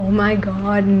Oh my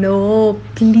god, no,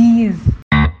 please.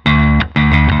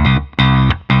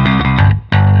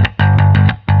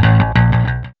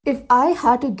 If I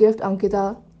had to gift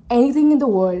Ankita anything in the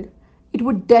world, it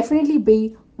would definitely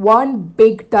be one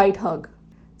big tight hug.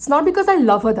 It's not because I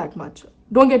love her that much.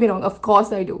 Don't get me wrong, of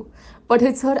course I do. But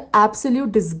it's her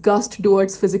absolute disgust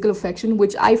towards physical affection,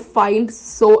 which I find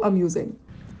so amusing.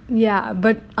 Yeah,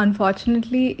 but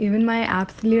unfortunately, even my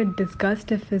absolute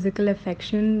disgust of physical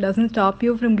affection doesn't stop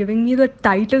you from giving me the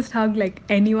tightest hug like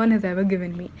anyone has ever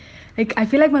given me. Like, I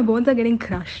feel like my bones are getting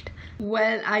crushed.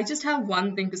 Well, I just have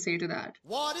one thing to say to that.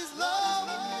 What is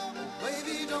love?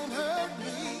 Baby, don't hurt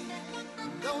me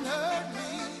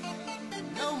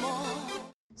no more.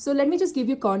 So let me just give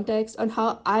you context on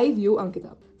how I view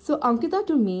Ankita. So Ankita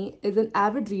to me is an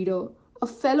avid reader, a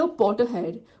fellow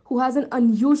Potterhead who has an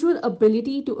unusual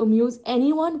ability to amuse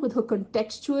anyone with her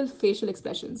contextual facial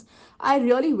expressions. I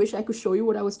really wish I could show you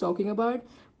what I was talking about,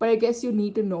 but I guess you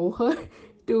need to know her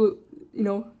to, you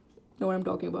know what I'm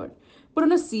talking about. But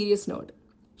on a serious note,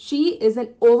 she is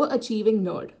an overachieving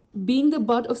nerd, being the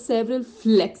butt of several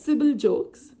flexible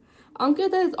jokes.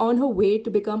 Ankita is on her way to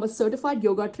become a certified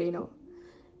yoga trainer.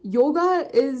 Yoga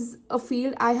is a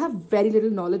field I have very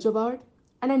little knowledge about,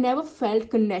 and I never felt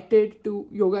connected to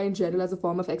yoga in general as a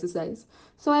form of exercise.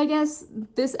 So I guess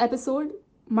this episode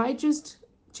might just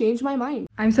change my mind.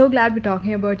 I'm so glad we're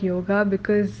talking about yoga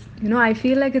because, I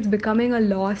feel like it's becoming a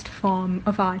lost form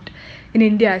of art in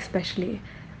India, especially.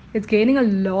 It's gaining a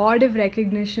lot of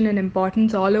recognition and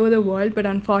importance all over the world, but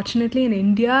unfortunately in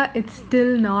India, it's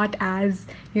still not as,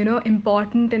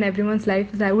 important in everyone's life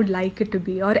as I would like it to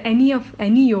be, or any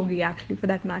yogi actually for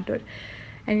that matter.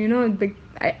 And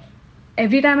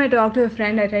every time I talk to a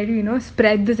friend, I try to,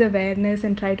 spread this awareness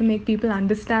and try to make people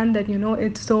understand that,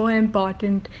 it's so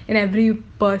important in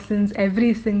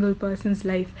every single person's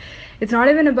life. It's not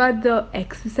even about the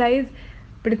exercise,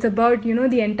 but it's about,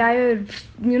 the entire,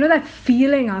 that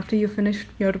feeling after you finish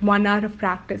your 1 hour of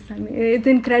practice. I mean, it's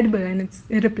incredible and it's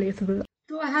irreplaceable.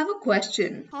 So I have a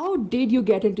question. How did you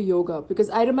get into yoga? Because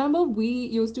I remember we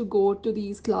used to go to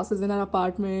these classes in our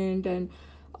apartment and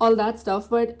all that stuff,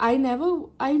 but I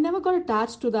never got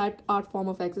attached to that art form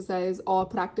of exercise or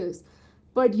practice.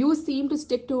 But you seem to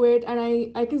stick to it, and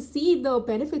I can see the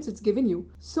benefits it's given you.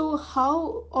 So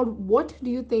how or what do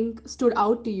you think stood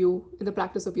out to you in the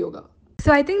practice of yoga?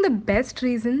 So I think the best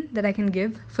reason that I can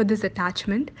give for this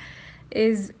attachment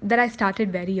is that I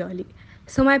started very early.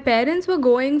 So my parents were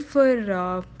going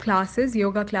for classes,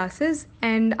 yoga classes,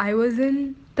 and I was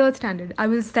in third standard. I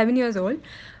was 7 years old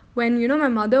when my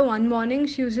mother one morning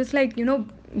she was just like,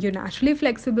 you're naturally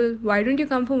flexible. Why don't you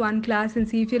come for one class and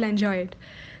see if you'll enjoy it?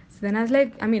 So then I was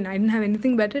like, I mean, I didn't have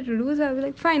anything better to do, so I was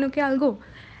like, fine, okay, I'll go.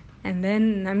 And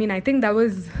then, I mean, I think that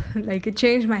was like it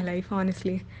changed my life,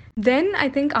 honestly. Then I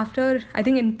think I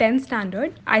think in 10th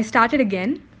standard, I started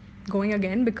again, going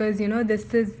again because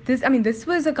this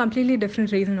was a completely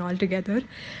different reason altogether.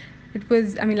 It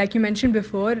was, I mean, like you mentioned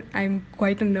before, I'm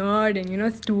quite a nerd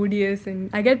and studious, and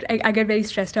I get very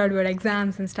stressed out about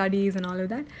exams and studies and all of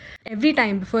that. Every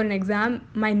time before an exam,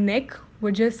 my neck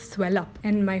would just swell up,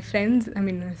 and my friends, I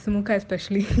mean Sumuka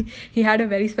especially, he had a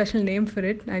very special name for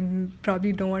it. I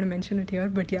probably don't want to mention it here,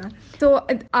 but yeah. So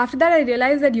after that, I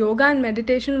realized that yoga and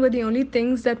meditation were the only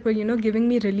things that were giving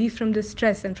me relief from this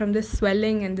stress and from this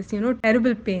swelling and this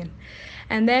terrible pain.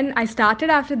 And then I started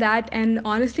after that, and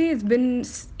honestly, it's been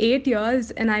 8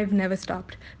 years and I've never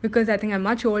stopped because I think I'm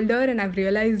much older and I've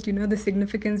realized, the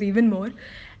significance even more.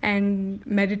 And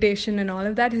meditation and all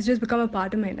of that has just become a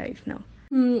part of my life now.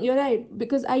 You're right,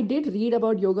 because I did read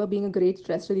about yoga being a great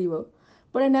stress reliever,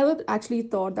 but I never actually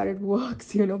thought that it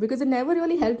works, because it never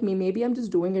really helped me. Maybe I'm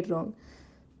just doing it wrong.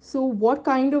 So, what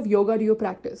kind of yoga do you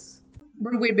practice?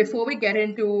 But wait, before we get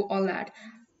into all that,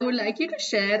 I would like you to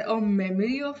share a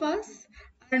memory of us.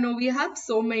 I don't know, we have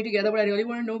so many together, but I really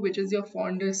want to know which is your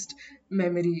fondest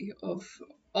memory of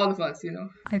all of us.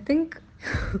 I think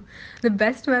the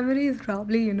best memory is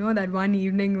probably, that one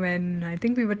evening when I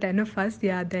think we were 10 of us.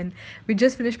 Yeah, then we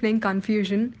just finished playing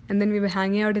Confusion and then we were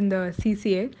hanging out in the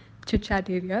CCA chit chat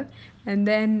area. And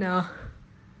then,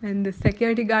 and the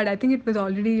security guard, I think it was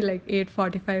already like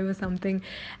 8:45 or something.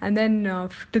 And then,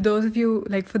 to those of you,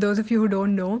 like for those of you who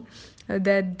don't know,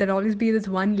 there'd always be this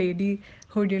one lady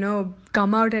who'd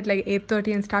come out at like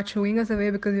 8:30 and start shooing us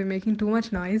away because we were making too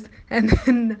much noise. And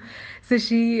then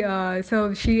I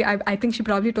think she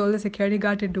probably told the security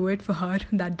guard to do it for her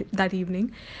that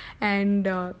evening. And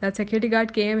that security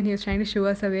guard came and he was trying to shoo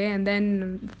us away. And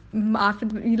then after,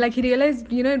 like, he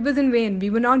realized it was in vain, we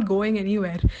were not going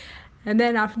anywhere. And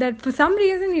then after that, for some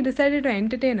reason, he decided to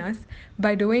entertain us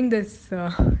by doing this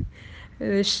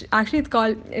Actually,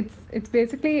 it's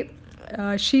basically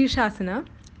Shirshasana,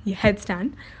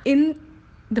 headstand, in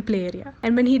the play area.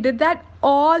 And when he did that,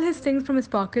 all his things from his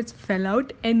pockets fell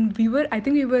out, and I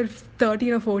think we were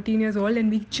 13 or 14 years old,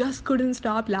 and we just couldn't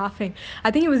stop laughing.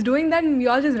 I think he was doing that, and we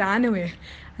all just ran away.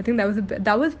 I think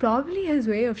that was probably his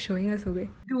way of showing us away.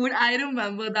 Dude, I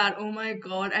remember that. Oh my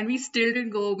god. And we still didn't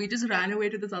go. We just ran away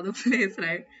to this other place,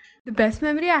 right? The best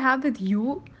memory I have with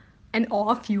you and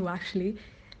of you actually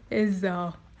is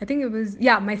I think it was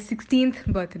my 16th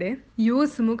birthday. You,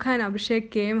 Sumukha and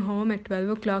Abhishek came home at 12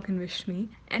 o'clock and wished me.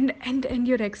 And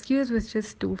your excuse was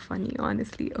just too funny,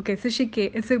 honestly. Okay, so she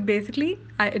came. So basically,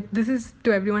 this is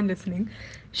to everyone listening.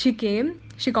 She came.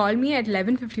 She called me at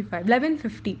 11:55,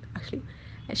 11:50 actually.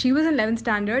 She was in 11th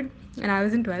standard and I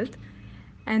was in 12th.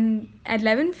 And at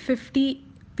 11:50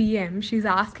 p.m., she's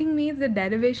asking me the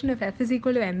derivation of F is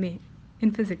equal to ma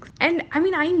in physics. And I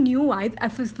mean, I knew,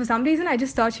 for some reason, I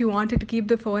just thought she wanted to keep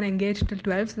the phone engaged till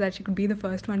 12 so that she could be the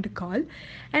first one to call.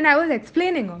 And I was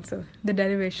explaining also the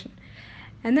derivation.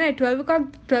 And then at 12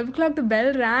 o'clock, the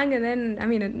bell rang, and then I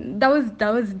mean,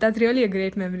 that's really a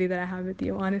great memory that I have with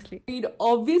you, honestly.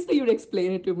 Obviously, you'd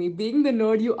explain it to me. Being the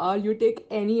nerd you are, you take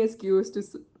any excuse to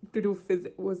do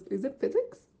physics. Is it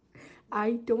physics?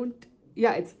 I don't.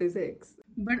 Yeah, it's physics.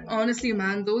 But honestly,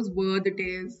 man, those were the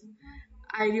days.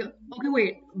 Okay,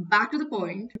 wait. Back to the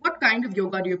point. What kind of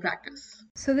yoga do you practice?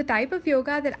 So the type of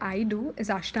yoga that I do is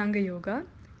Ashtanga yoga.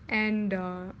 And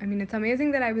I mean, it's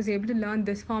amazing that I was able to learn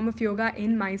this form of yoga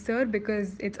in Mysore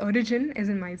because its origin is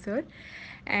in Mysore.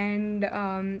 And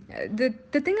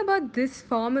the thing about this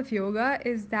form of yoga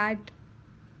is that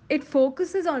it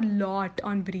focuses a lot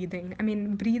on breathing. I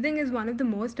mean, breathing is one of the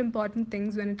most important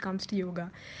things when it comes to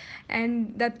yoga.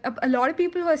 And that a lot of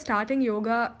people who are starting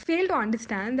yoga fail to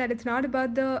understand that it's not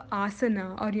about the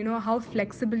asana or how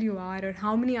flexible you are or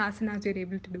how many asanas you're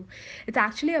able to do. It's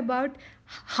actually about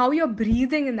how you're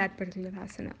breathing in that particular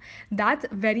asana. That's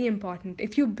very important.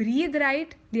 If you breathe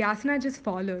right, the asana just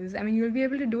follows. I mean, you'll be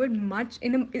able to do it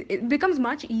it becomes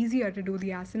much easier to do the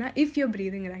asana if you're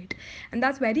breathing right. And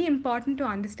that's very important to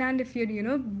understand if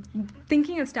you're,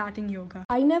 thinking of starting yoga.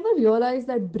 I never realized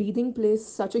that breathing plays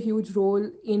such a huge role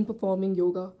in performing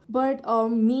yoga. But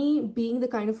me being the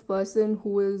kind of person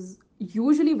who is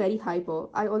usually very hyper,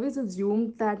 I always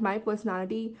assumed that my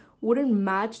personality wouldn't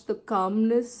match the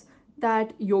calmness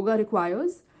that yoga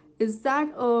requires. Is that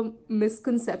a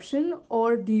misconception,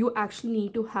 or do you actually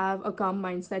need to have a calm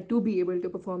mindset to be able to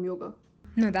perform yoga?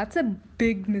 No, that's a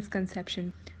big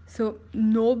misconception. So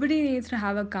nobody needs to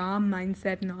have a calm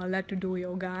mindset and all that to do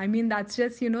yoga. I mean, that's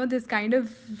just this kind of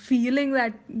feeling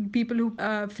that people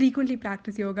who frequently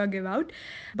practice yoga give out.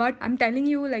 But I'm telling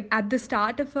you, like at the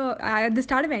start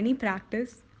of any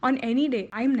practice on any day,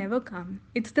 I'm never calm.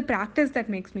 It's the practice that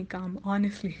makes me calm,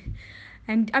 honestly.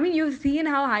 And I mean, you've seen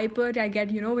how hyper I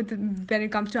get, when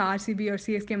it comes to RCB or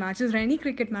CSK matches or any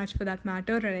cricket match for that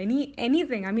matter, or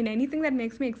anything. I mean, anything that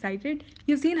makes me excited.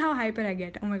 You've seen how hyper I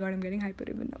get. Oh my god, I'm getting hyper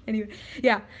even now. Anyway,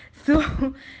 yeah.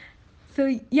 So, so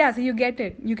you get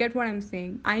it. You get what I'm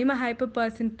saying. I'm a hyper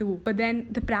person too, but then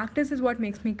the practice is what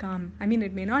makes me calm. I mean,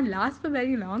 it may not last for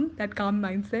very long, that calm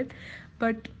mindset,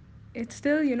 but it's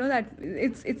still that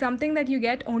it's something that you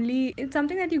get only it's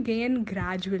something that you gain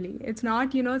gradually. It's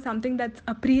not something that's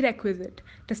a prerequisite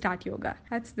to start yoga.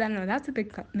 That's a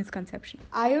big misconception.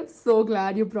 I am so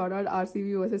glad you brought out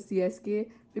RCB versus CSK,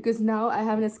 because now I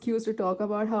have an excuse to talk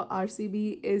about how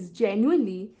RCB is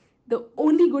genuinely the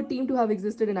only good team to have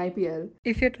existed in IPL.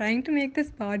 If you're trying to make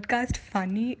this podcast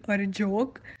funny or a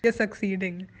joke, you're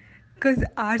succeeding. Because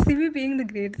RCB being the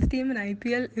greatest team in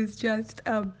IPL is just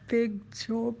a big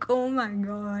joke. Oh my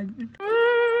god.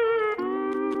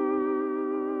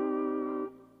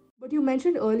 But you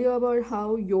mentioned earlier about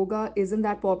how yoga isn't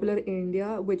that popular in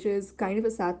India, which is kind of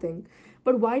a sad thing.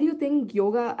 But why do you think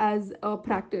yoga as a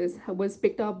practice was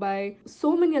picked up by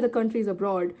so many other countries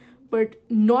abroad, but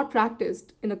not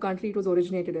practiced in the country it was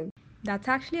originated in? That's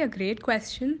actually a great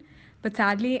question, but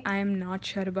sadly, I am not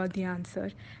sure about the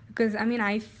answer because I mean,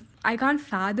 I can't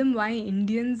fathom why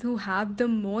Indians who have the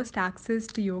most access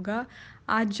to yoga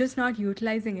are just not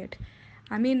utilizing it.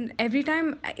 I mean, every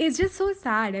time it's just so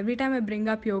sad. Every time I bring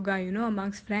up yoga,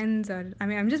 amongst friends, or I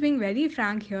mean, I'm just being very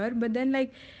frank here, but then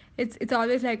like, it's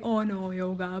always like, oh no,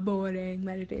 yoga, boring,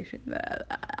 meditation. Blah,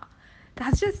 blah, blah.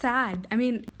 That's just sad. I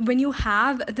mean, when you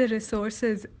have the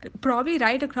resources, probably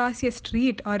right across your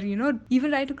street or,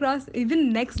 even right across,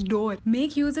 even next door,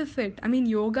 make use of it. I mean,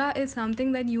 yoga is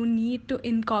something that you need to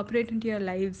incorporate into your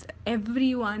lives.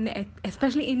 Everyone,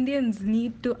 especially Indians,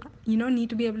 need to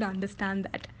be able to understand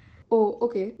that. Oh,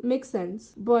 okay, makes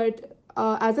sense. But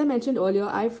As I mentioned earlier,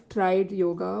 I've tried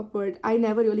yoga, but I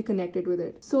never really connected with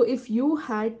it. So, if you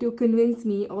had to convince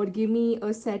me or give me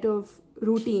a set of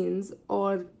routines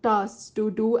or tasks to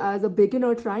do as a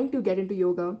beginner trying to get into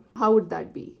yoga, how would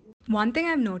that be? One thing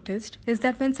I've noticed is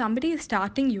that when somebody is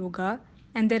starting yoga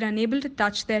and they're unable to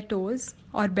touch their toes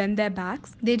or bend their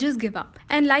backs, they just give up.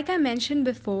 And like I mentioned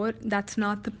before, that's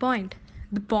not the point.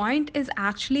 The point is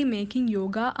actually making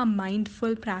yoga a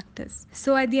mindful practice.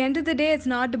 So at the end of the day, it's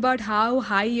not about how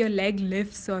high your leg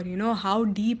lifts or how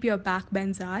deep your back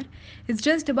bends are. It's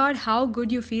just about how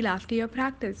good you feel after your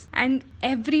practice. And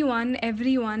everyone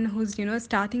who's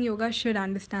starting yoga should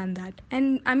understand that.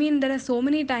 And I mean, there are so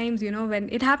many times when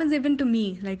it happens even to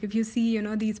me. Like if you see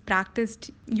these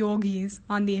practiced yogis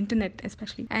on the internet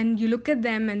especially, and you look at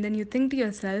them and then you think to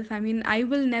yourself, I mean, I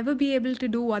will never be able to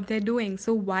do what they're doing,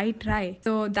 so why try?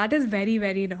 So that is very,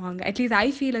 very wrong. At least I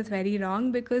feel it's very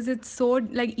wrong, because it's so,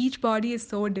 like, each body is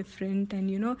so different.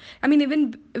 And I mean,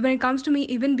 even when it comes to me,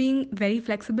 even being very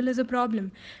flexible is a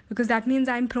problem, because that means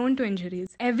I'm prone to injuries.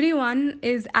 Everyone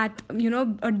is at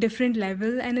a different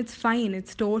level, and it's fine,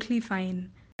 it's totally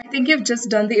fine. I think you've just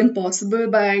done the impossible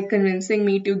by convincing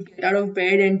me to get out of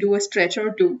bed and do a stretch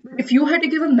or two. If you had to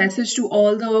give a message to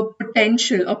all the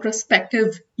potential or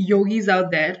prospective yogis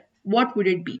out there, what would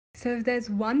it be? So, if there's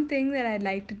one thing that I'd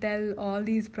like to tell all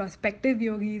these prospective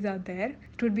yogis out there,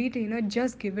 it would be to,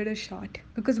 just give it a shot.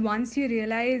 Because once you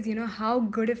realize, how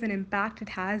good of an impact it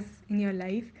has in your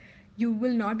life, you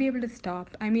will not be able to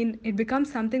stop. I mean, it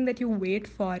becomes something that you wait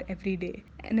for every day.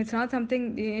 And it's not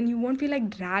something, and you won't feel like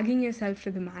dragging yourself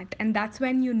to the mat. And that's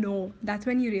when you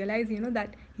realize,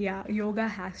 that, yeah, yoga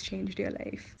has changed your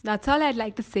life. That's all I'd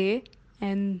like to say.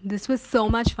 And this was so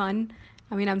much fun.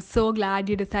 I mean, I'm so glad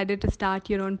you decided to start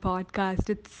your own podcast.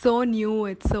 It's so new,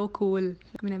 it's so cool.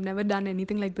 I mean, I've never done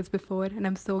anything like this before, and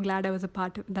I'm so glad I was a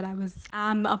part of that.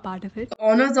 Am a part of it. The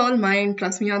honor's all mine,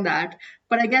 trust me on that.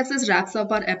 But I guess this wraps up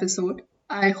our episode.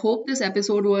 I hope this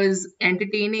episode was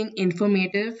entertaining,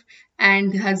 informative,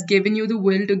 and has given you the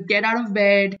will to get out of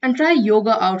bed and try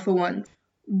yoga out for once.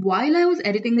 While I was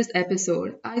editing this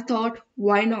episode, I thought,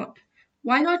 why not?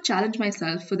 Why not challenge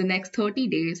myself for the next 30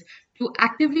 days to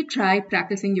actively try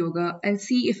practicing yoga and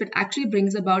see if it actually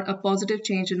brings about a positive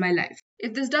change in my life?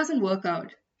 If this doesn't work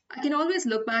out, I can always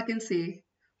look back and say,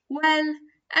 well,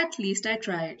 at least I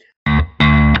tried.